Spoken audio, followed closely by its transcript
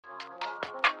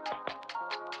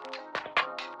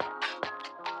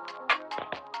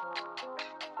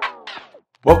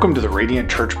Welcome to the Radiant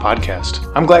Church Podcast.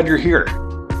 I'm glad you're here.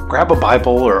 Grab a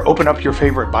Bible or open up your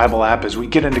favorite Bible app as we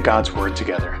get into God's Word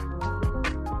together.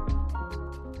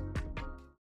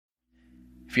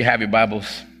 If you have your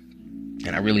Bibles,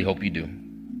 and I really hope you do,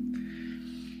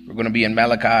 we're going to be in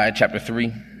Malachi chapter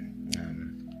 3.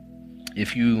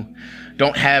 If you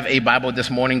don't have a Bible this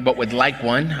morning but would like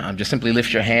one, just simply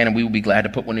lift your hand and we will be glad to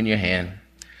put one in your hand.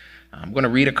 I'm going to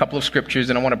read a couple of scriptures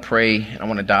and I want to pray and I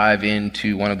want to dive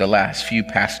into one of the last few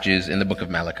passages in the book of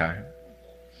Malachi.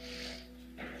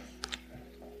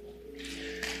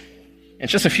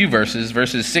 It's just a few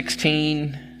verses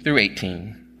 16 through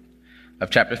 18 of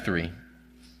chapter 3.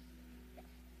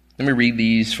 Let me read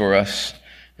these for us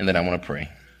and then I want to pray.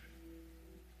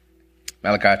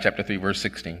 Malachi chapter 3, verse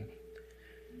 16.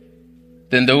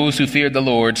 Then those who feared the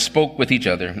Lord spoke with each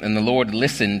other, and the Lord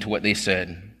listened to what they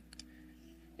said.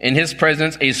 In his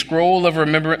presence, a scroll of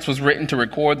remembrance was written to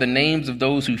record the names of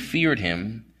those who feared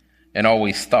him and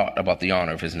always thought about the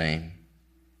honor of his name.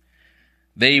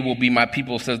 They will be my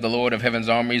people, says the Lord of heaven's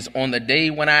armies. On the day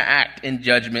when I act in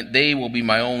judgment, they will be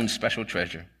my own special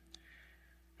treasure.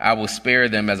 I will spare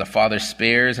them as a father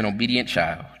spares an obedient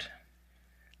child.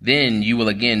 Then you will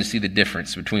again see the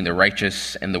difference between the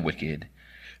righteous and the wicked,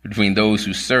 between those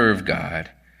who serve God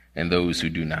and those who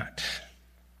do not.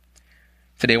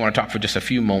 Today I want to talk for just a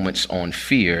few moments on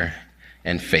fear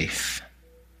and faith.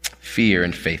 Fear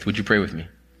and faith. Would you pray with me?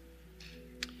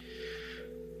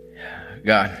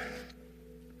 God,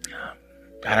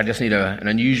 I just need an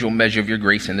unusual measure of your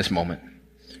grace in this moment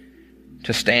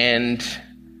to stand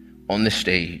on this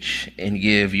stage and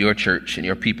give your church and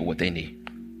your people what they need.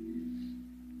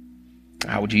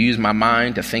 How would you use my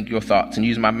mind to think your thoughts and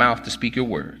use my mouth to speak your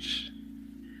words?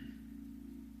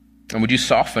 And would you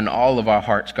soften all of our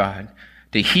hearts, God,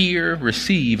 to hear,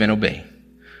 receive, and obey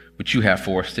what you have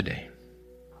for us today.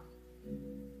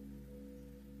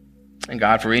 And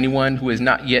God, for anyone who has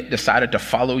not yet decided to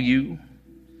follow you,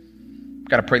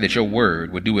 God, I pray that your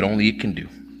word would do what only it can do.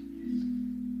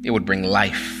 It would bring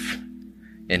life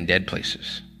in dead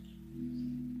places.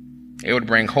 It would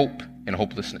bring hope in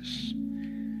hopelessness.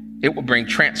 It would bring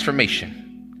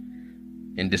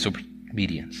transformation in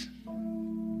disobedience.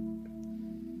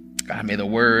 God, may the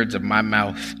words of my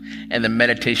mouth and the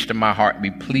meditation of my heart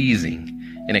be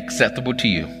pleasing and acceptable to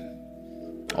you,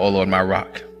 oh Lord, my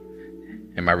rock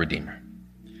and my redeemer.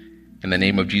 In the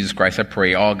name of Jesus Christ, I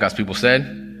pray. All God's people said,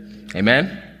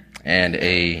 amen and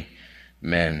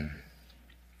amen.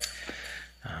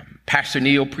 Pastor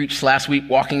Neil preached last week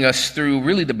walking us through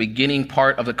really the beginning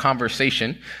part of the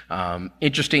conversation.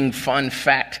 Interesting fun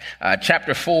fact,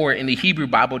 chapter 4 in the Hebrew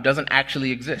Bible doesn't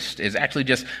actually exist. It's actually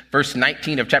just verse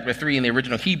 19 of chapter 3 in the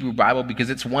original Hebrew Bible because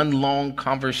it's one long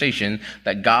conversation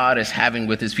that God is having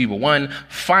with his people. One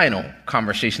final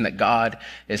conversation that God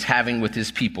is having with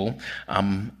his people.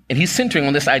 And he's centering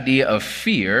on this idea of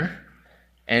fear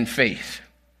and faith.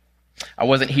 I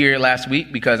wasn't here last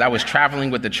week because I was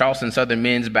traveling with the Charleston Southern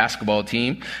men's basketball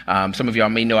team. Some of y'all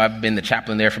may know I've been the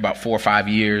chaplain there for about 4 or 5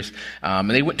 years.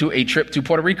 And they went to a trip to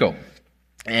Puerto Rico.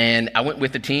 And I went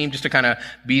with the team just to kind of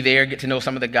be there, get to know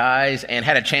some of the guys, and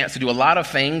had a chance to do a lot of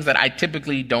things that I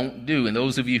typically don't do. And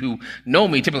those of you who know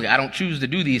me, typically I don't choose to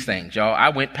do these things, y'all. I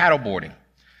went paddleboarding.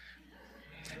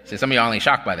 So some of y'all ain't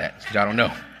shocked by that because y'all don't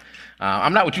know.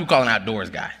 I'm not what you call an outdoors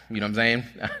guy. You know what I'm saying?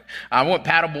 I went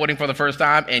paddleboarding for the first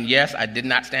time, and yes, I did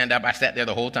not stand up. I sat there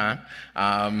the whole time.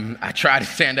 I tried to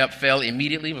stand up, fell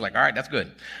immediately. Was like, all right, that's good.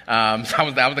 So I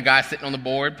was the guy sitting on the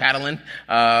board paddling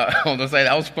on the side.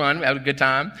 That was fun. That was a good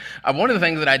time. One of the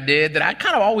things that I did that I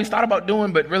kind of always thought about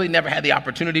doing, but really never had the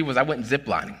opportunity was I went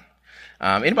ziplining.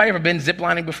 Anybody ever been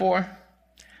ziplining before?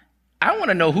 I want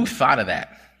to know who thought of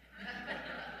that.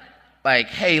 Like,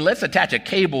 hey, let's attach a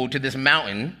cable to this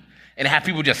mountain and have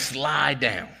people just slide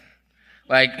down.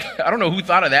 Like, I don't know who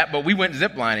thought of that, but we went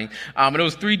ziplining. And it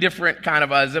was 3 different kind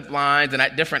of zip lines and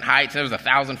at different heights. There was a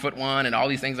 1,000-foot one, and all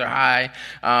these things are high.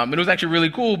 And it was actually really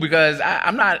cool because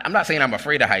I'm not saying I'm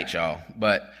afraid of heights, y'all,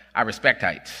 but I respect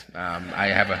heights. I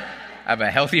have a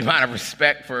healthy amount of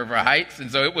respect for heights, and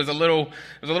so it was a little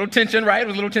tension, right? It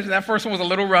was a little tension. That first one was a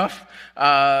little rough.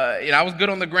 I was good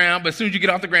on the ground, but as soon as you get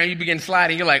off the ground, you begin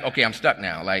sliding. You're like, okay, I'm stuck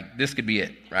now. Like, this could be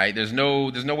it, right? There's no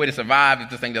way to survive if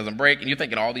this thing doesn't break, and you're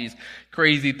thinking all these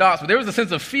crazy thoughts. But there was a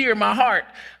sense of fear in my heart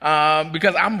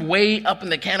because I'm way up in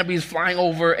the canopies, flying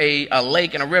over a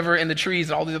lake and a river and the trees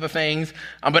and all these other things.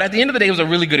 But at the end of the day, it was a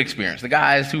really good experience. The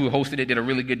guys who hosted it did a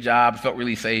really good job, felt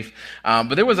really safe.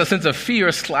 But there was a sense of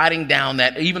fear sliding down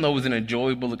that, even though it was an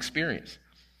enjoyable experience.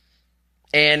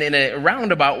 And in a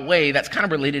roundabout way, that's kind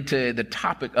of related to the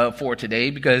topic for today,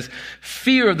 because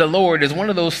fear of the Lord is one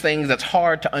of those things that's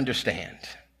hard to understand.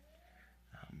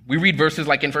 We read verses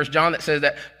like in 1 John that says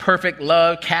that perfect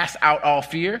love casts out all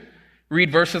fear.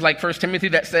 Read verses like 1 Timothy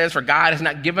that says, for God has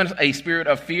not given us a spirit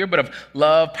of fear, but of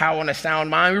love, power, and a sound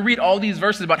mind. We read all these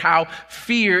verses about how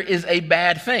fear is a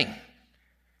bad thing.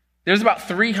 There's about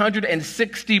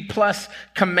 360 plus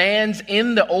commands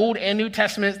in the Old and New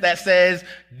Testaments that says,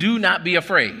 do not be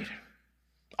afraid.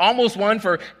 Almost one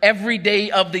for every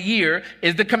day of the year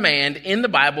is the command in the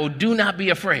Bible, do not be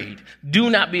afraid. Do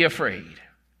not be afraid.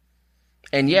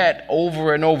 And yet,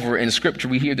 over and over in Scripture,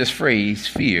 we hear this phrase,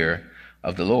 fear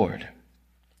of the Lord.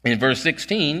 In verse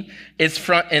 16, it's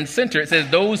front and center. It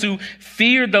says, those who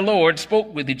feared the Lord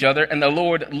spoke with each other, and the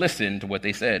Lord listened to what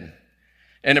they said.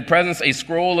 In the presence, a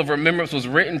scroll of remembrance was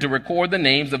written to record the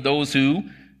names of those who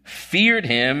feared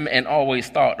him and always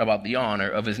thought about the honor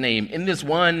of his name. In this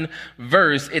one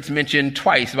verse, it's mentioned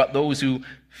twice about those who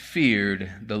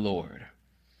feared the Lord.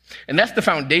 And that's the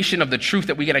foundation of the truth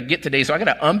that we got to get today. So I got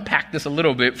to unpack this a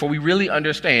little bit before we really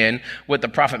understand what the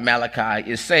prophet Malachi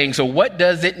is saying. So what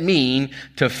does it mean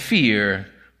to fear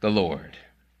the Lord?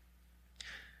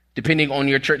 Depending on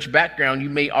your church background, you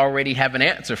may already have an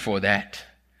answer for that.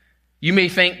 You may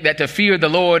think that to fear the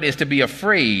Lord is to be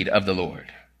afraid of the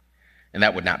Lord. And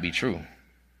that would not be true.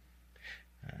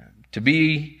 To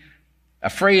be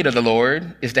afraid of the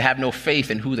Lord is to have no faith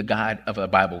in who the God of the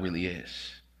Bible really is.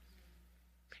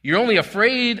 You're only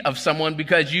afraid of someone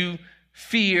because you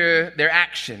fear their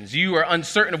actions. You are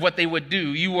uncertain of what they would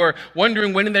do. You are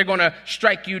wondering when they're going to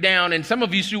strike you down. And some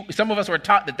of us were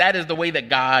taught that that is the way that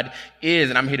God is.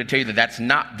 And I'm here to tell you that that's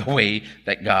not the way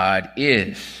that God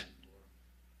is.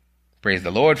 Praise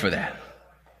the Lord for that.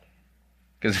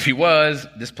 Because if he was,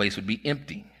 this place would be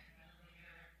empty.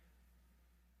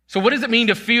 So what does it mean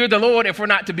to fear the Lord if we're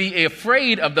not to be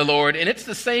afraid of the Lord? And it's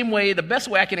the same way, the best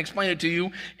way I can explain it to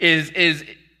you is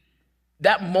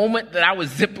that moment that I was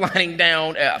ziplining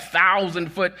down a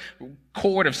 1,000-foot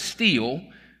cord of steel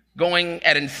going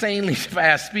at insanely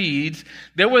fast speeds,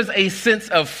 there was a sense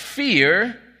of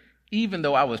fear even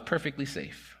though I was perfectly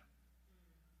safe.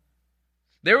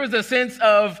 There was a sense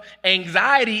of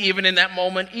anxiety even in that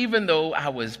moment, even though I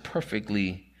was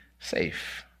perfectly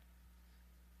safe.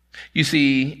 You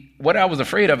see, what I was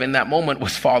afraid of in that moment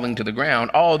was falling to the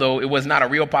ground. Although it was not a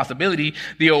real possibility,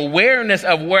 the awareness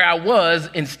of where I was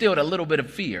instilled a little bit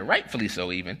of fear, rightfully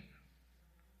so even.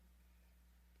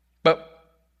 But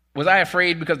was I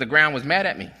afraid because the ground was mad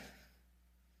at me?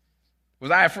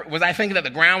 Was I thinking that the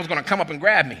ground was going to come up and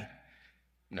grab me?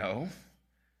 No.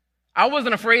 I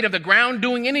wasn't afraid of the ground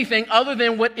doing anything other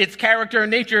than what its character and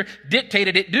nature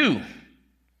dictated it do.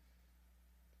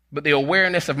 But the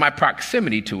awareness of my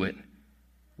proximity to it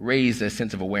raised a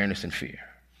sense of awareness and fear.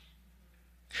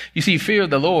 You see, fear of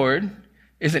the Lord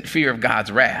isn't fear of God's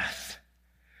wrath.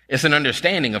 It's an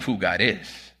understanding of who God is.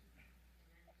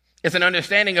 It's an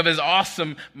understanding of his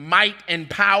awesome might and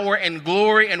power and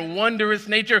glory and wondrous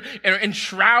nature and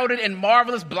enshrouded in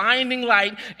marvelous blinding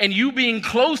light. And you being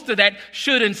close to that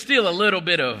should instill a little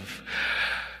bit of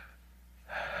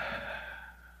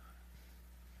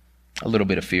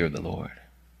fear of the Lord.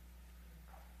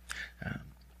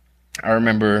 I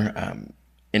remember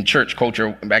in church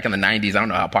culture back in the 90s, I don't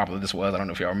know how popular this was. I don't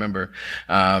know if y'all remember.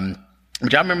 But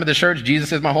y'all remember the church,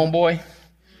 Jesus is my homeboy?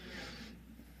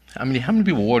 How many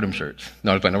people wore them shirts?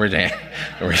 No, no, raise your hand.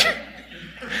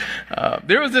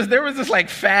 There was this like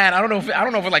fad. I don't know if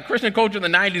it was like Christian culture in the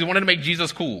 90s wanted to make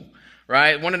Jesus cool,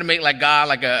 right? Wanted to make like God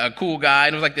like a cool guy.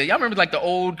 And it was like y'all remember like the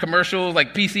old commercials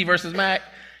like PC versus Mac?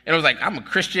 And it was like I'm a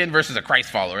Christian versus a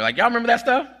Christ follower. Like y'all remember that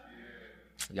stuff?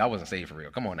 Y'all wasn't saved for real.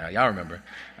 Come on now. Y'all remember.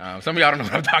 Some of y'all don't know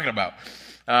what I'm talking about.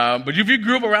 But if you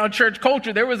grew up around church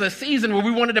culture, there was a season where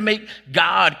we wanted to make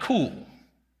God cool.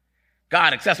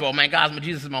 God accessible. Man,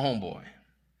 Jesus is my homeboy.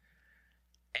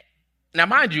 Now,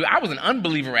 mind you, I was an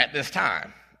unbeliever at this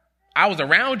time. I was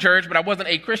around church, but I wasn't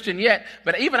a Christian yet.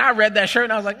 But even I read that shirt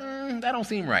and I was like, that don't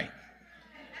seem right.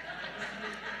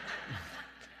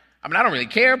 I mean, I don't really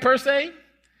care per se,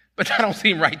 but that don't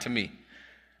seem right to me.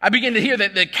 I began to hear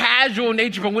that the casual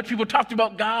nature from which people talked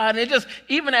about God, and it just,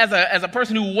 even as a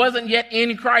person who wasn't yet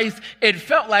in Christ, it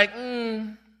felt like,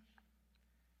 that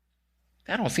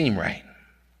don't seem right.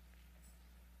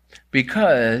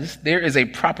 Because there is a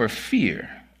proper fear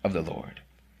of the Lord.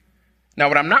 Now,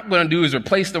 what I'm not going to do is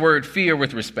replace the word fear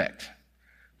with respect,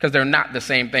 because they're not the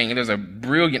same thing. And there's a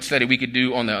brilliant study we could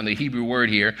do on the Hebrew word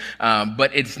here,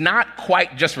 but it's not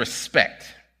quite just respect.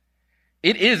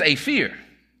 It is a fear.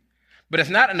 But it's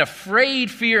not an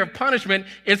afraid fear of punishment.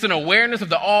 It's an awareness of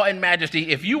the awe and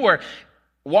majesty. If you were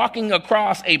walking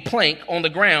across a plank on the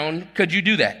ground, could you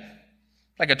do that?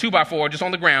 Like a 2x4 just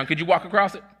on the ground, could you walk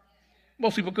across it?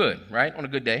 Most people could, right? On a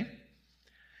good day.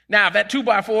 Now, if that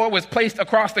 2x4 was placed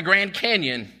across the Grand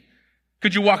Canyon,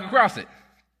 could you walk across it?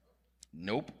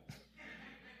 Nope.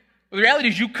 Well, the reality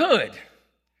is you could.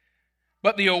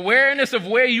 But the awareness of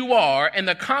where you are and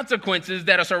the consequences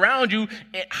that are surround you,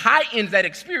 it heightens that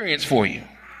experience for you.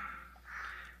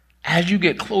 As you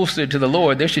get closer to the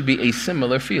Lord, there should be a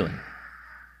similar feeling.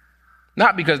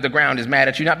 Not because the ground is mad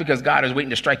at you, not because God is waiting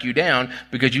to strike you down,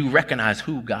 because you recognize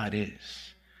who God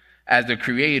is as the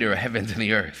creator of heavens and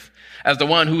the earth, as the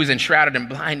one who is enshrouded in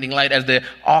blinding light, as the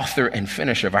author and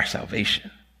finisher of our salvation.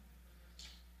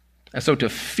 And so to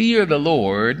fear the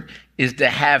Lord is to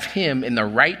have him in the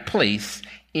right place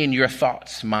in your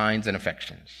thoughts, minds, and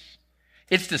affections.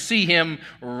 It's to see him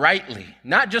rightly,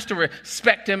 not just to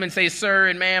respect him and say, sir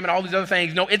and ma'am, and all these other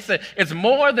things. No, it's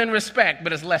more than respect,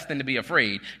 but it's less than to be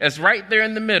afraid. It's right there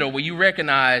in the middle where you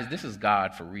recognize this is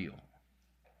God for real.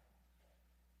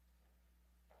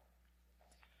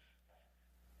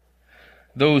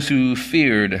 Those who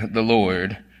feared the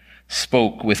Lord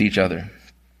spoke with each other,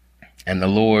 and the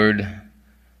Lord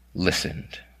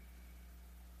listened.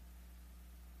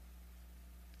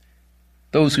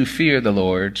 Those who feared the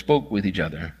Lord spoke with each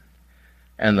other,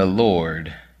 and the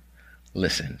Lord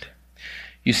listened.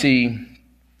 You see,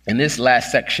 in this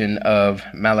last section of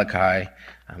Malachi,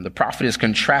 the prophet is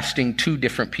contrasting two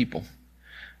different people.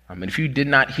 And if you did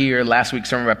not hear last week's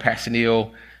sermon by Pastor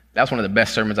Neil, that's one of the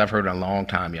best sermons I've heard in a long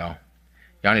time, y'all.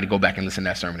 Y'all need to go back and listen to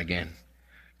that sermon again,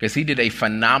 because he did a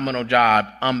phenomenal job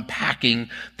unpacking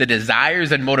the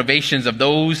desires and motivations of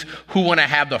those who want to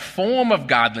have the form of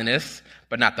godliness,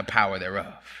 but not the power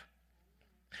thereof.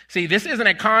 See, this isn't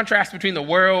a contrast between the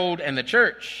world and the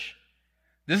church.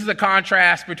 This is a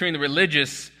contrast between the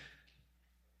religious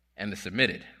and the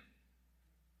submitted.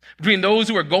 Between those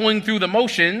who are going through the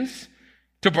motions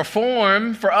to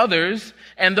perform for others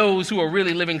and those who are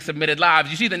really living submitted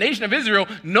lives. You see, the nation of Israel,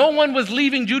 no one was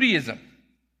leaving Judaism.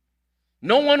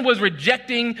 No one was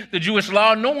rejecting the Jewish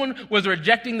law. No one was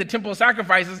rejecting the temple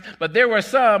sacrifices, but there were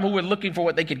some who were looking for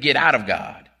what they could get out of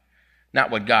God,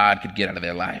 not what God could get out of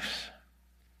their lives.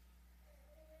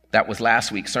 That was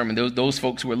last week's sermon. Those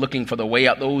folks who were looking for the way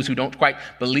out, those who don't quite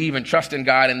believe and trust in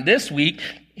God. And this week,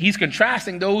 he's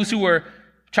contrasting those who are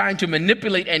trying to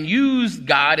manipulate and use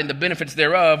God and the benefits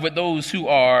thereof with those who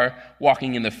are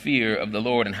walking in the fear of the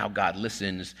Lord and how God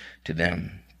listens to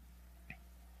them.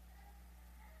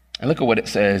 And look at what it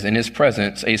says. In his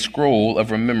presence, a scroll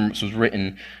of remembrance was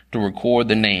written to record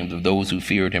the names of those who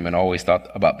feared him and always thought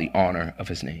about the honor of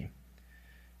his name.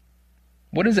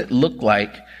 What does it look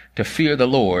like to fear the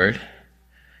Lord?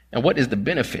 And what is the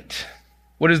benefit?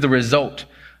 What is the result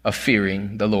of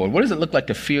fearing the Lord? What does it look like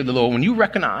to fear the Lord? When you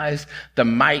recognize the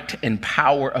might and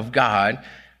power of God,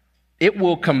 it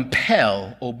will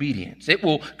compel obedience. It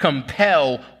will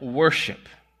compel worship.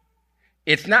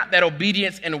 It's not that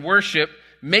obedience and worship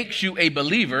makes you a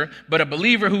believer, but a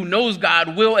believer who knows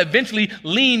God will eventually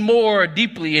lean more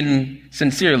deeply and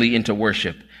sincerely into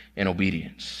worship and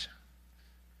obedience.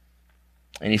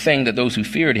 And he's saying that those who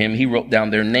feared him, he wrote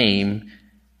down their name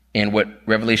in what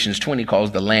Revelations 20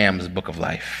 calls the Lamb's Book of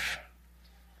Life.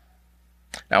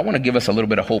 Now, I want to give us a little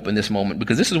bit of hope in this moment,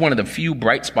 because this is one of the few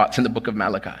bright spots in the book of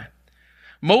Malachi.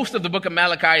 Most of the book of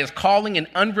Malachi is calling an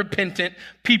unrepentant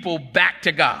people back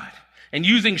to God and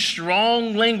using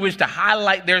strong language to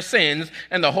highlight their sins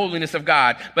and the holiness of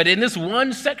God. But in this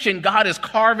one section, God is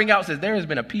carving out, says, there has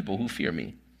been a people who fear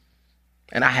me,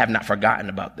 and I have not forgotten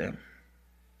about them.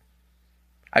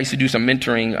 I used to do some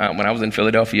mentoring when I was in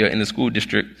Philadelphia in the school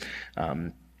district.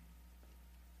 And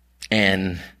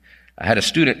I had a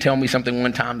student tell me something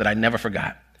one time that I never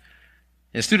forgot.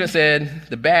 The student said,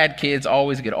 the bad kids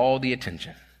always get all the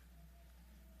attention.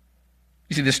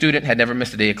 You see, the student had never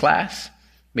missed a day of class,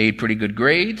 made pretty good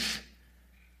grades,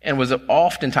 and was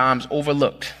oftentimes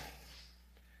overlooked.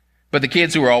 But the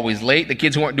kids who were always late, the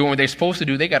kids who weren't doing what they're supposed to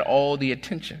do, they got all the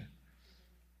attention.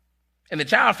 And the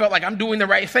child felt like, I'm doing the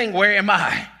right thing. Where am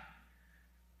I?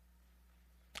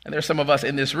 And there's some of us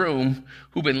in this room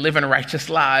who've been living righteous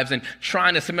lives and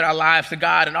trying to submit our lives to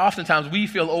God. And oftentimes we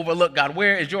feel overlooked. God,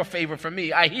 where is your favor for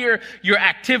me? I hear your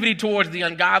activity towards the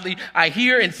ungodly. I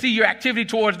hear and see your activity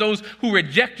towards those who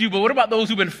reject you. But what about those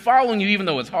who've been following you even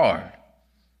though it's hard?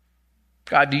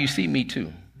 God, do you see me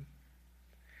too?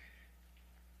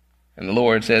 And the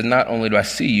Lord says, not only do I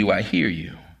see you, I hear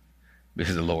you,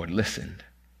 because the Lord listened.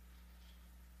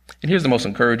 And here's the most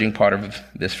encouraging part of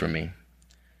this for me.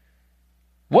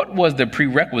 What was the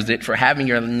prerequisite for having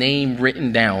your name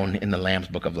written down in the Lamb's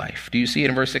Book of Life? Do you see it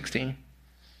in verse 16?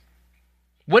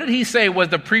 What did he say was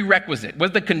the prerequisite,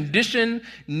 was the condition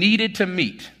needed to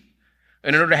meet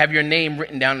in order to have your name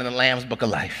written down in the Lamb's Book of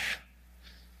Life?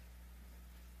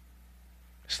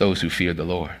 It's those who fear the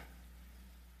Lord.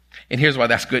 And here's why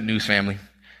that's good news, family.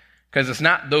 Because it's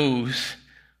not those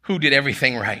who did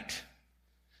everything right.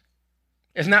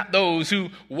 It's not those who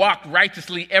walked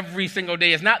righteously every single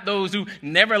day. It's not those who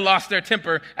never lost their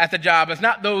temper at the job. It's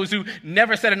not those who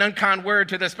never said an unkind word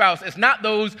to their spouse. It's not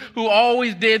those who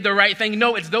always did the right thing.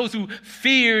 No, it's those who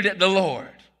feared the Lord.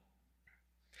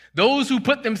 Those who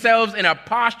put themselves in a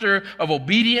posture of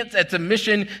obedience and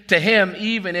submission to him,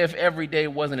 even if every day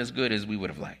wasn't as good as we would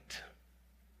have liked.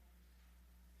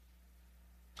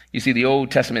 You see, the Old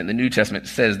Testament and the New Testament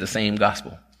says the same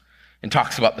gospel and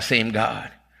talks about the same God.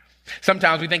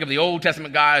 Sometimes we think of the Old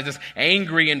Testament God as this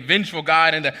angry and vengeful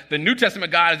God, and the New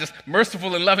Testament God as this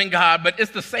merciful and loving God, but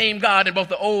it's the same God in both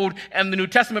the Old and the New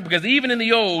Testament, because even in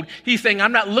the Old, he's saying,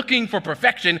 I'm not looking for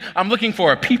perfection, I'm looking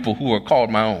for a people who are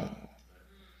called my own.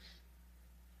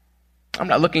 I'm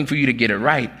not looking for you to get it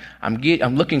right. I'm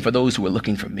looking for those who are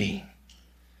looking for me,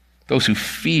 those who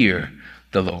fear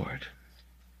the Lord.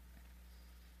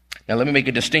 Now, let me make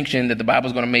a distinction that the Bible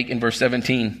is going to make in verse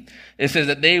 17. It says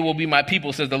that they will be my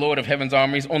people, says the Lord of heaven's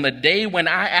armies. On the day when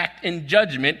I act in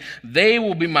judgment, they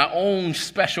will be my own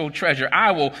special treasure.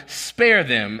 I will spare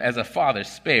them as a father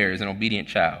spares an obedient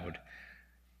child.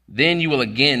 Then you will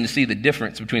again see the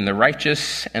difference between the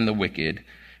righteous and the wicked,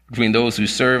 between those who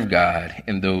serve God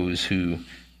and those who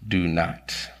do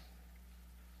not.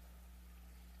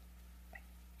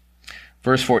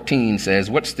 Verse 14 says,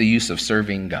 what's the use of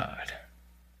serving God?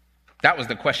 That was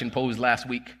the question posed last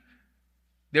week.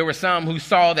 There were some who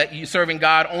saw that serving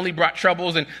God only brought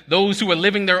troubles, and those who were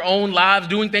living their own lives,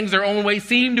 doing things their own way,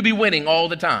 seemed to be winning all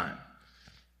the time.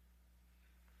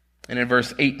 And in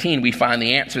verse 18, we find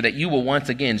the answer that you will once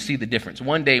again see the difference.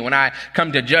 One day when I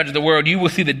come to judge the world, you will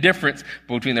see the difference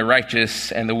between the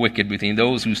righteous and the wicked, between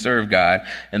those who serve God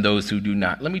and those who do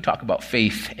not. Let me talk about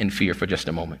faith and fear for just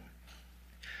a moment.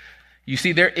 You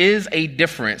see, there is a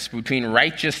difference between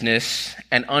righteousness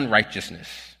and unrighteousness.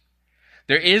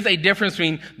 There is a difference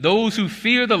between those who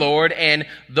fear the Lord and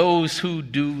those who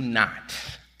do not.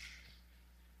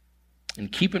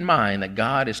 And keep in mind that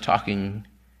God is talking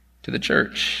to the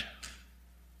church.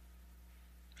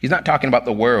 He's not talking about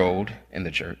the world and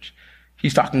the church.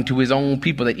 He's talking to his own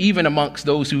people, that even amongst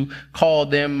those who call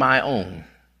them my own,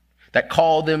 that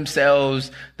call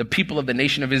themselves the people of the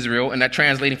nation of Israel, and that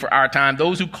translating for our time,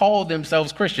 those who call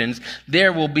themselves Christians,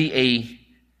 there will be a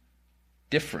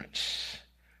difference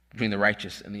between the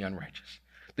righteous and the unrighteous.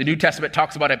 The New Testament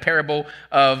talks about a parable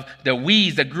of the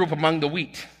weeds that grew up among the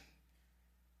wheat.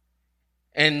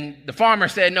 And the farmer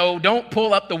said, no, don't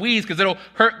pull up the weeds because it'll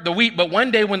hurt the wheat. But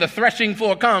one day when the threshing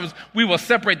floor comes, we will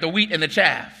separate the wheat and the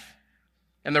chaff,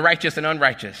 and the righteous and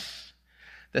unrighteous.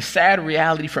 The sad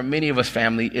reality for many of us,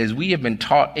 family, is we have been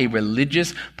taught a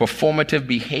religious, performative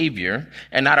behavior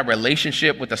and not a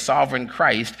relationship with the sovereign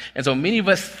Christ. And so many of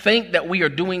us think that we are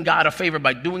doing God a favor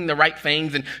by doing the right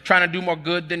things and trying to do more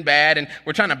good than bad. And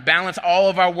we're trying to balance all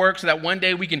of our work so that one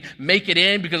day we can make it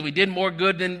in because we did more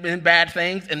good than bad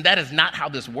things. And that is not how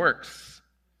this works.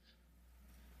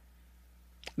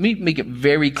 Let me make it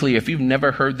very clear, if you've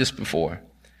never heard this before.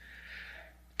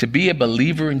 To be a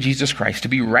believer in Jesus Christ, to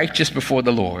be righteous before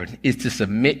the Lord, is to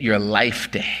submit your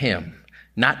life to him,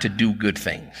 not to do good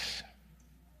things.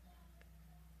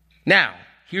 Now,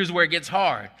 here's where it gets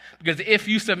hard, because if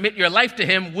you submit your life to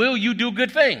him, will you do good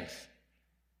things?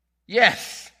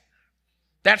 Yes.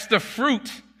 That's the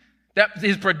fruit that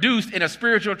is produced in a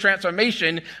spiritual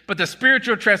transformation, but the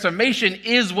spiritual transformation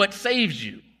is what saves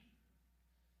you.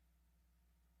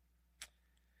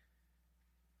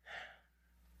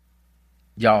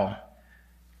 Y'all,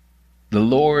 the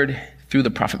Lord, through the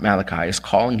prophet Malachi, is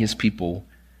calling his people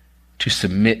to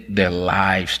submit their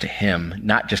lives to him,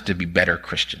 not just to be better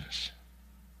Christians.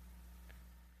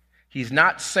 He's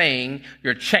not saying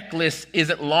your checklist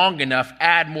isn't long enough,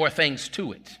 add more things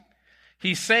to it.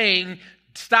 He's saying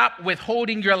stop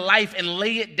withholding your life and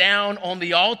lay it down on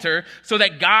the altar so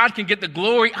that God can get the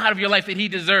glory out of your life that he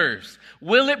deserves.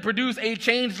 Will it produce a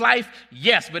changed life?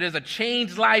 Yes, but is a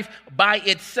changed life by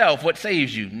itself what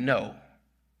saves you? No.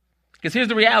 Because here's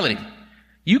the reality.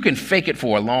 You can fake it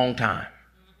for a long time.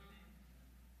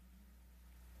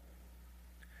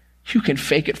 You can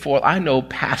fake it for, I know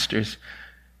pastors,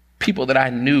 people that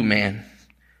I knew, man,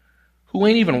 who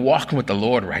ain't even walking with the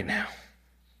Lord right now.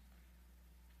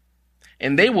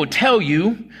 And they will tell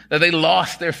you that they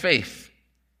lost their faith.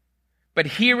 But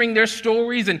hearing their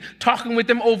stories and talking with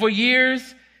them over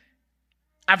years,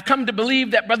 I've come to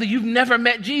believe that, brother, you've never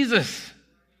met Jesus.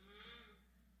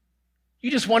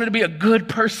 You just wanted to be a good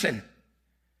person.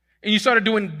 And you started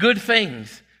doing good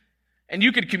things. And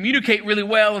you could communicate really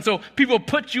well. And so people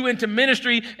put you into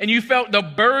ministry and you felt the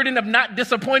burden of not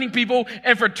disappointing people.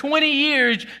 And for 20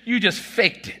 years, you just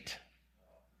faked it.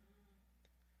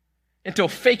 Until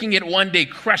faking it one day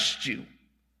crushed you.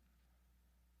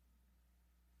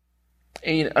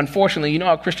 And unfortunately, you know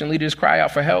how Christian leaders cry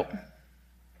out for help?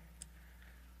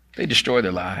 They destroy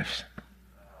their lives.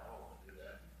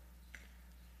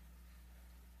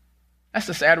 That's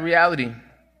the sad reality.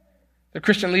 The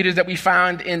Christian leaders that we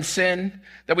find in sin,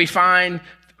 that we find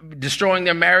destroying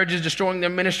their marriages, destroying their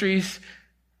ministries,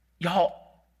 y'all,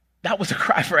 that was a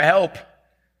cry for help.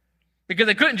 Because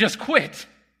they couldn't just quit.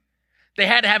 They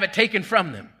had to have it taken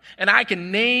from them. And I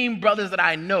can name brothers that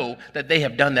I know that they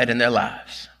have done that in their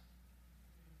lives.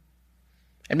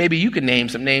 And maybe you can name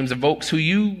some names of folks who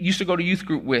you used to go to youth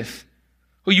group with,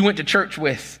 who you went to church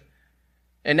with,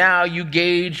 and now you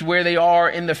gauge where they are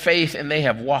in the faith and they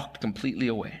have walked completely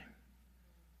away.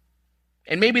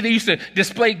 And maybe they used to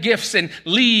display gifts and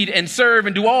lead and serve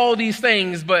and do all these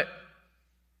things, but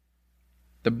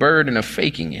the burden of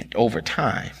faking it over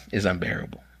time is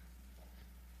unbearable.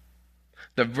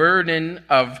 The burden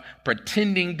of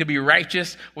pretending to be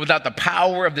righteous without the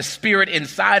power of the Spirit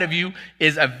inside of you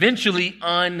is eventually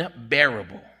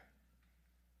unbearable.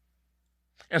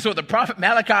 And so what the prophet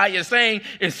Malachi is saying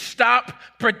is stop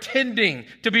pretending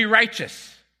to be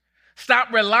righteous.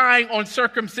 Stop relying on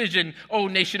circumcision, O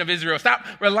nation of Israel. Stop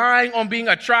relying on being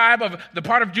a tribe of the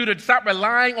part of Judah. Stop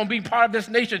relying on being part of this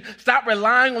nation. Stop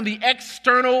relying on the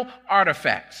external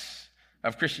artifacts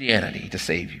of Christianity to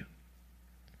save you.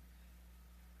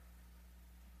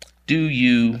 Do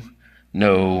you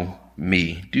know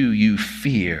me? Do you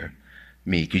fear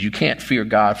me? Because you can't fear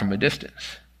God from a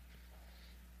distance.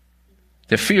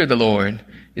 To fear the Lord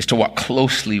is to walk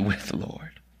closely with the Lord.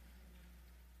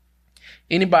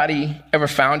 Anybody ever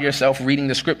found yourself reading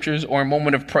the scriptures or a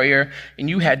moment of prayer and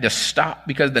you had to stop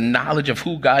because the knowledge of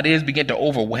who God is began to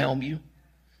overwhelm you?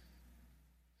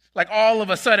 Like all of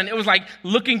a sudden, it was like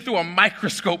looking through a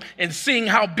microscope and seeing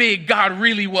how big God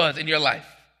really was in your life.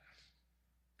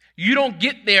 You don't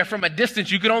get there from a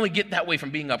distance. You can only get that way from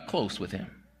being up close with him.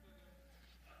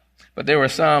 But there were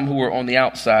some who were on the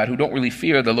outside who don't really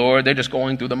fear the Lord. They're just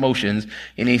going through the motions.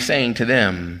 And he's saying to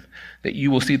them that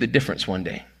you will see the difference one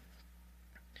day.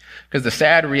 Because the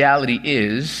sad reality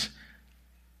is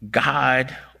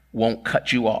God won't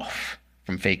cut you off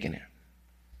from faking it.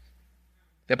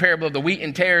 The parable of the wheat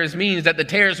and tares means that the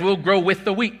tares will grow with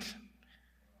the wheat.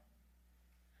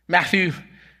 Matthew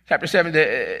chapter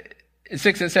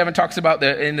 6 and 7 talks about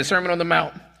in the Sermon on the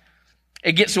Mount.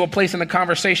 It gets to a place in the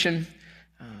conversation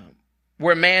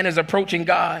where man is approaching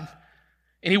God.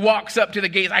 And he walks up to the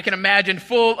gates, I can imagine,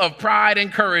 full of pride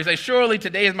and courage. Like, surely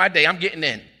today is my day. I'm getting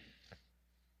in.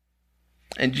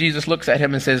 And Jesus looks at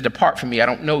him and says, depart from me. I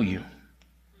don't know you.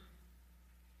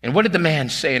 And what did the man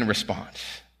say in response?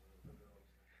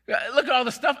 Look at all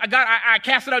the stuff I got. I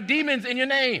casted out demons in your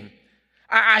name.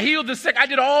 I healed the sick. I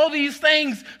did all these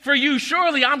things for you.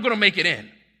 Surely I'm going to make it in.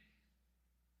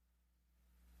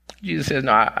 Jesus says,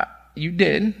 no, you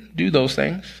did do those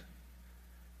things.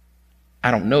 I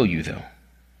don't know you, though.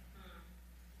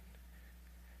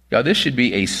 Y'all, this should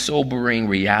be a sobering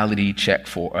reality check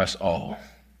for us all.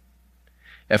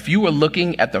 If you were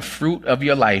looking at the fruit of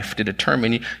your life to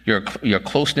determine your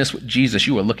closeness with Jesus,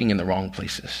 you are looking in the wrong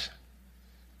places.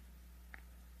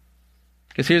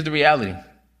 Because here's the reality. And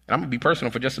I'm going to be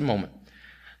personal for just a moment.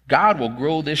 God will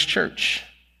grow this church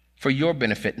for your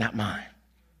benefit, not mine.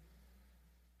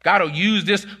 God will use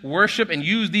this worship and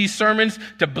use these sermons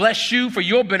to bless you for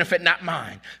your benefit, not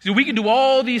mine. So we can do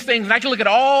all these things, and I can look at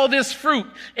all this fruit,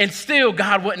 and still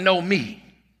God wouldn't know me.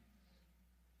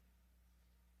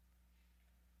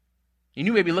 And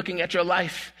you may be looking at your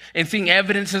life and seeing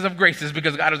evidences of graces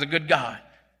because God is a good God.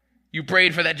 You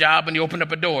prayed for that job and you opened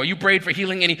up a door. You prayed for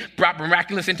healing and he brought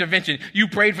miraculous intervention. You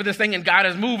prayed for this thing and God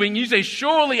is moving. You say,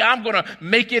 surely I'm going to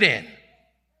make it in.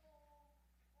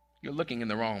 You're looking in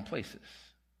the wrong places.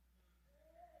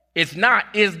 It's not,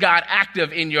 is God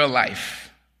active in your life?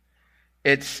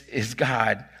 It's, is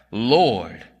God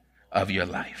Lord of your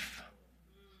life?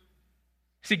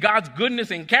 See, God's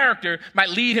goodness and character might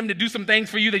lead him to do some things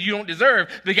for you that you don't deserve.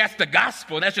 But that's the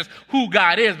gospel. And that's just who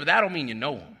God is. But that don't mean you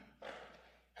know him.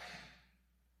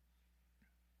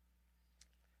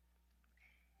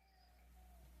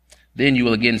 Then you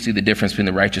will again see the difference between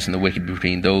the righteous and the wicked,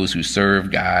 between those who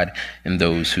serve God and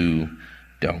those who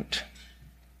don't.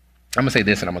 I'm going to say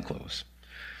this and I'm going to close.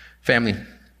 Family,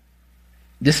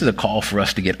 this is a call for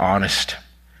us to get honest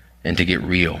and to get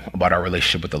real about our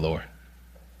relationship with the Lord.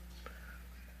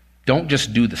 Don't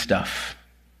just do the stuff.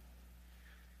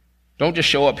 Don't just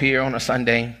show up here on a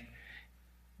Sunday,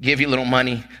 give you a little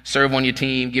money, serve on your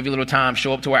team, give you a little time,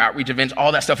 show up to our outreach events.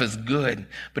 All that stuff is good.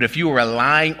 But if you are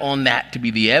relying on that to be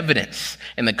the evidence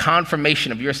and the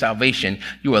confirmation of your salvation,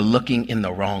 you are looking in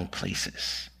the wrong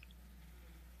places.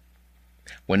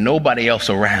 When nobody else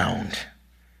around,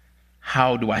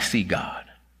 how do I see God?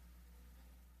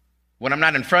 When I'm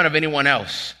not in front of anyone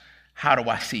else, how do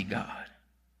I see God?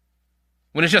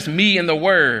 When it's just me and the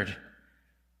Word,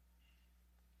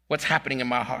 what's happening in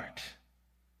my heart?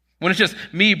 When it's just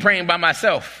me praying by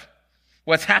myself,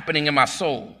 what's happening in my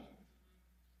soul?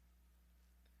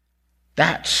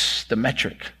 That's the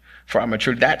metric for our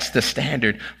maturity. That's the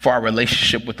standard for our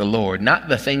relationship with the Lord. Not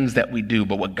the things that we do,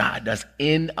 but what God does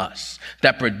in us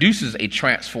that produces a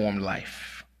transformed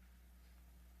life.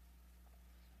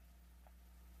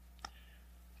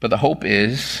 But the hope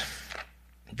is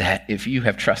that if you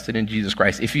have trusted in Jesus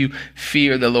Christ, if you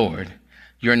fear the Lord,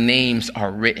 your names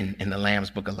are written in the Lamb's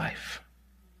Book of Life.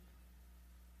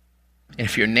 And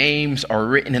if your names are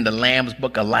written in the Lamb's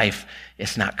Book of Life,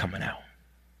 it's not coming out.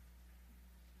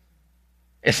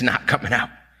 It's not coming out.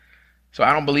 So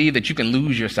I don't believe that you can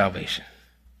lose your salvation.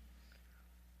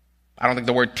 I don't think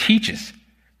the word teaches,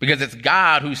 because it's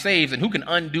God who saves, and who can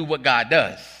undo what God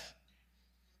does?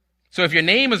 So if your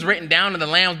name is written down in the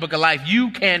Lamb's Book of Life,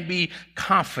 you can be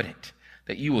confident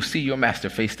that you will see your master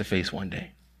face to face one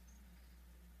day.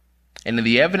 And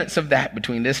the evidence of that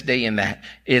between this day and that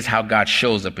is how God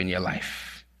shows up in your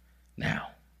life now.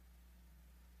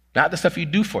 Not the stuff you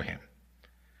do for him,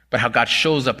 but how God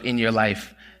shows up in your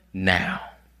life now.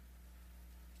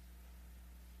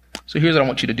 So here's what I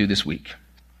want you to do this week.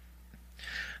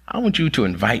 I want you to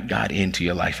invite God into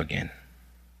your life again.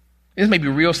 This may be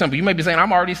real simple. You may be saying,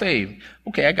 I'm already saved.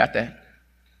 Okay, I got that.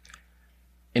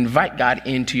 Invite God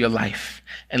into your life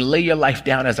and lay your life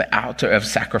down as an altar of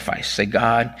sacrifice. Say,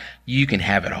 God, you can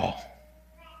have it all.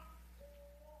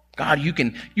 God, you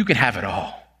can have it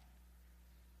all.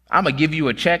 I'm going to give you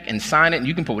a check and sign it, and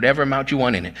you can put whatever amount you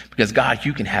want in it, because God,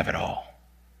 you can have it all.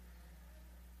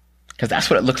 Because that's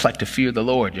what it looks like to fear the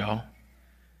Lord, y'all.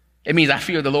 It means I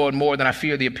fear the Lord more than I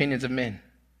fear the opinions of men.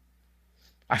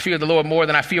 I fear the Lord more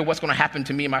than I fear what's going to happen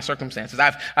to me in my circumstances.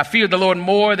 I fear the Lord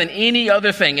more than any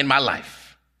other thing in my life.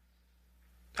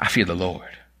 I fear the Lord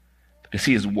because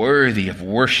he is worthy of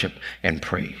worship and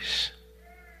praise.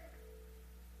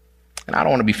 And I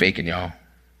don't want to be faking, y'all.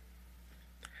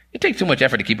 It takes too much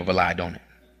effort to keep up a lie, don't it?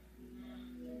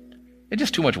 It's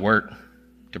just too much work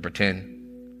to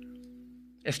pretend.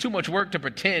 It's too much work to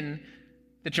pretend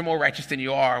that you're more righteous than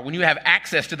you are when you have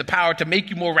access to the power to make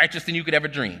you more righteous than you could ever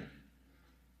dream.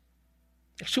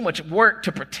 It's too much work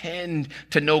to pretend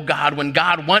to know God when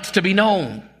God wants to be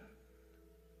known.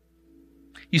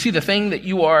 You see, the thing that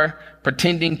you are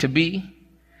pretending to be,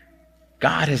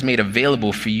 God has made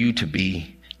available for you to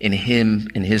be in him,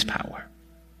 in his power.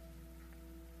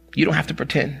 You don't have to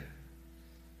pretend.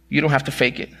 You don't have to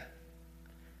fake it. And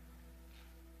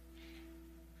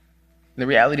the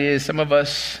reality is, some of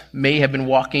us may have been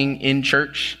walking in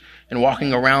church and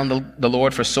walking around the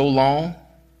Lord for so long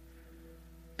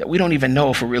that we don't even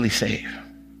know if we're really saved.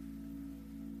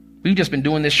 We've just been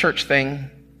doing this church thing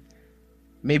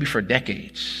maybe for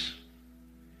decades.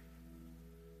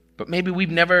 But maybe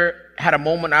we've never had a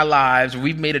moment in our lives where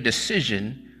we've made a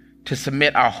decision to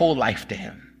submit our whole life to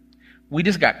him. We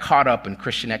just got caught up in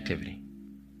Christian activity.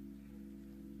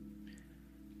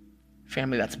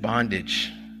 Family, that's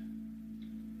bondage.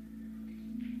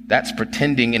 That's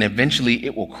pretending, and eventually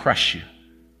it will crush you.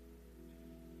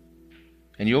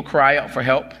 And you'll cry out for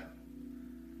help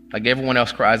like everyone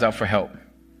else cries out for help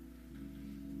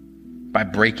by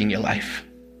breaking your life,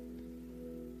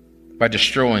 by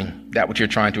destroying that which you're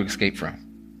trying to escape from.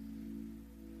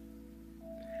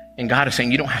 And God is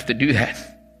saying, you don't have to do that.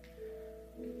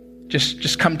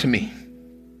 Just come to me.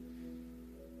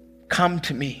 Come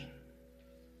to me.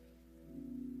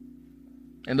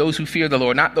 And those who fear the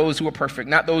Lord, not those who are perfect,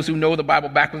 not those who know the Bible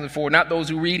backwards and forward, not those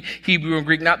who read Hebrew and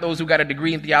Greek, not those who got a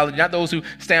degree in theology, not those who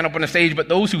stand up on the stage, but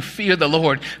those who fear the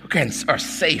Lord are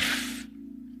safe.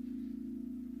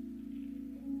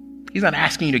 He's not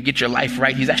asking you to get your life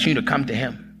right. He's asking you to come to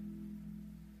him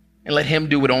and let him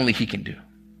do what only he can do.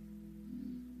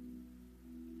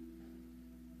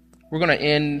 We're going to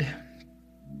end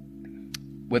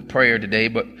with prayer today,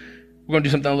 but we're going to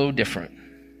do something a little different.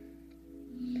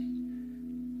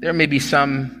 There may be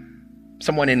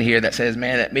someone in here that says,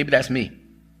 man, maybe that's me.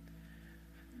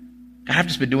 God, I've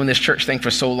just been doing this church thing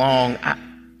for so long.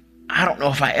 I don't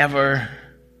know if I ever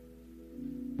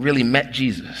really met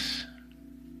Jesus.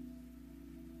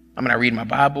 I mean, I read my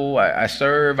Bible, I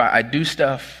serve, I do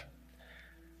stuff,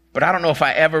 But I don't know if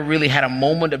I ever really had a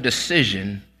moment of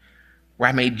decision where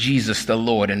I made Jesus the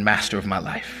Lord and master of my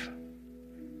life.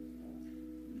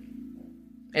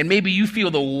 And maybe you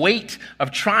feel the weight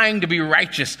of trying to be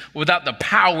righteous without the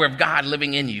power of God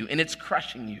living in you, and it's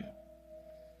crushing you.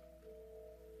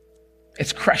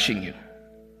 It's crushing you.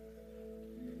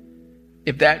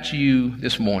 If that's you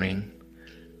this morning,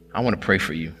 I want to pray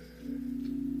for you.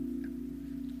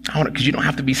 Because you don't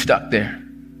have to be stuck there.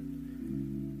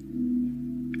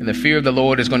 And the fear of the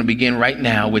Lord is going to begin right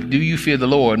now with, do you fear the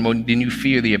Lord more than you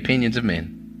fear the opinions of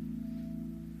men?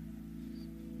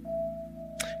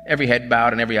 Every head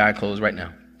bowed and every eye closed right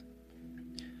now.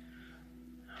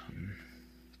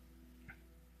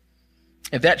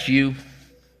 If that's you,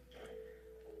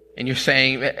 and you're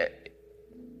saying,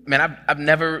 man, I've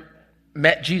never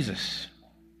met Jesus.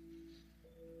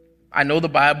 I know the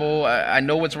Bible, I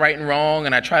know what's right and wrong,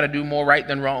 and I try to do more right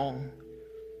than wrong.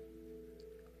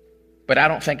 But I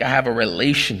don't think I have a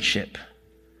relationship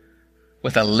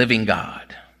with a living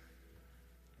God.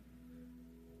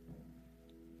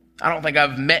 I don't think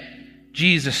I've met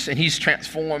Jesus and he's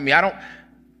transformed me. I don't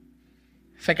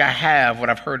think I have what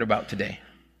I've heard about today.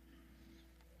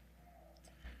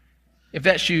 If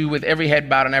that's you, with every head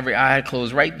bowed and every eye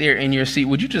closed, right there in your seat,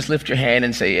 would you just lift your hand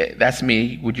and say, that's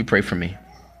me, would you pray for me?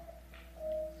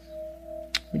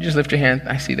 Would you just lift your hand?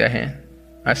 I see that hand.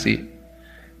 I see it.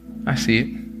 I see it.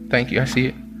 Thank you. I see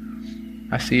it.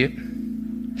 I see it.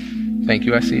 Thank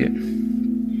you. I see it.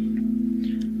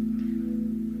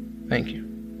 Thank you.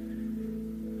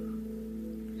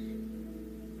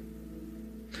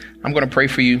 I'm going to pray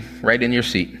for you right in your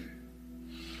seat.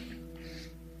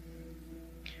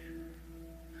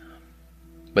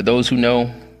 But those who know,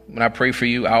 when I pray for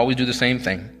you, I always do the same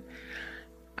thing.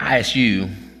 I ask you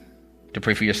to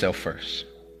pray for yourself first.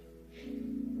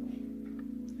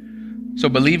 So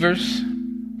believers,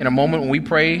 in a moment when we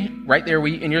pray, right there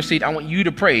in your seat, I want you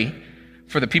to pray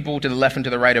for the people to the left and to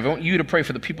the right of it. I want you to pray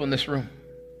for the people in this room.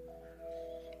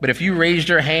 But if you raised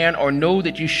your hand or know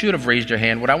that you should have raised your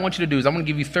hand, what I want you to do is I'm going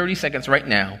to give you 30 seconds right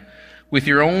now with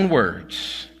your own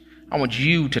words. I want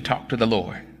you to talk to the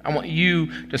Lord. I want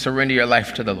you to surrender your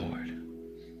life to the Lord.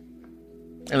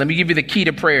 And let me give you the key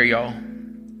to prayer, y'all.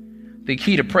 The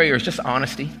key to prayer is just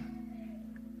honesty.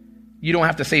 You don't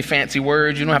have to say fancy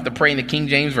words. You don't have to pray in the King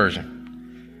James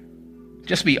Version.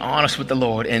 Just be honest with the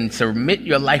Lord and submit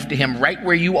your life to him right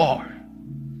where you are.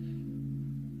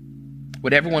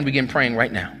 Would everyone begin praying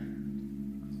right now?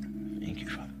 Thank you,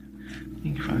 Father.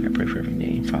 Thank you, Father. I pray for every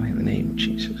name, Father, in the name of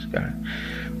Jesus, God.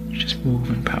 Just move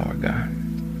in power, God.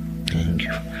 Thank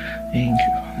you. Thank you,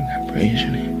 Father God. Praise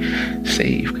your name.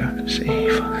 Save, God.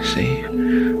 Save, Father. Save.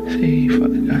 Save,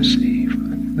 Father God. Save,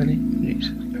 Father. In the name of Jesus,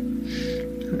 God.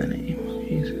 In the name of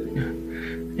Jesus, God.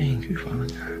 Thank you, Father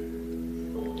God.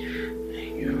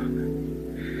 Thank you, Father.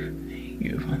 Thank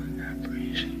you, Father God.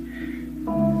 Praise you.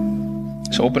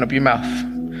 So open up your mouth.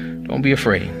 Don't be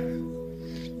afraid.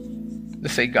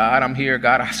 Just say, God, I'm here.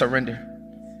 God, I surrender.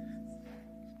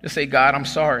 Just say, God, I'm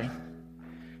sorry.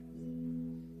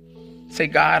 Say,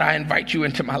 God, I invite you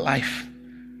into my life.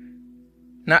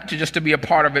 Not just to be a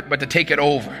part of it, but to take it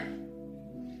over.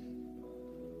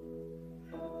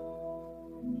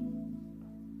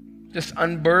 Just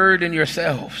unburden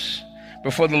yourselves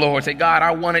before the Lord. Say, God,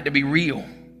 I want it to be real.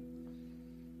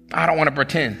 I don't want to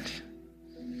pretend.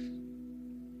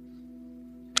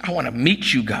 I want to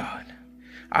meet you, God.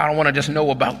 I don't want to just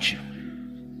know about you.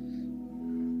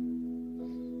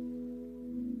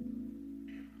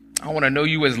 I want to know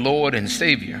you as Lord and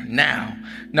Savior now,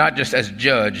 not just as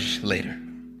judge later.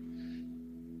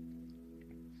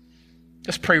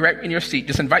 Just pray right in your seat.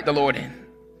 Just invite the Lord in.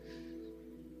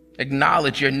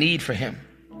 Acknowledge your need for him.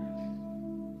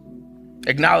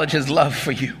 Acknowledge his love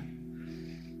for you.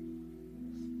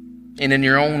 And in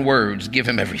your own words, give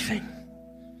him everything.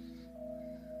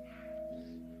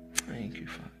 Thank you,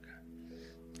 Father God.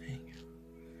 Thank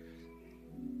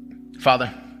you.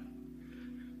 Father,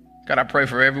 God, I pray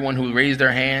for everyone who raised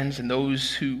their hands and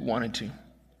those who wanted to.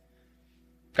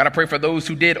 God, I pray for those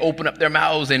who did open up their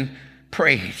mouths and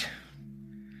prayed.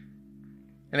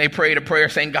 And they prayed a prayer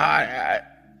saying, God,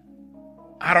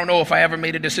 I don't know if I ever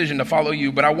made a decision to follow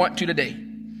you, but I want to today.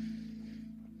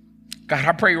 God,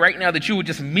 I pray right now that you would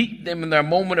just meet them in their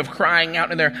moment of crying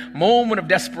out, in their moment of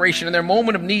desperation, in their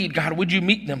moment of need. God, would you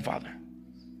meet them, Father?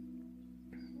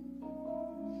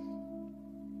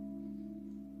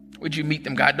 Would you meet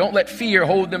them, God? Don't let fear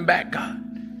hold them back, God.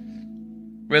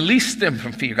 Release them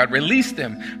from fear, God. Release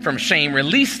them from shame.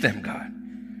 Release them, God.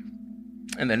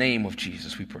 In the name of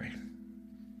Jesus, we pray.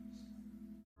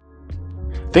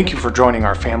 Thank you for joining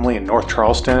our family in North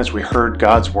Charleston as we heard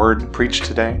God's word preached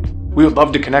today. We would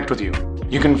love to connect with you.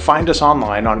 You can find us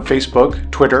online on Facebook,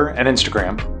 Twitter, and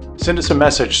Instagram. Send us a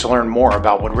message to learn more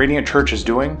about what Radiant Church is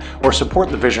doing or support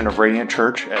the vision of Radiant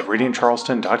Church at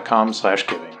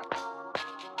radiantcharleston.com/giving.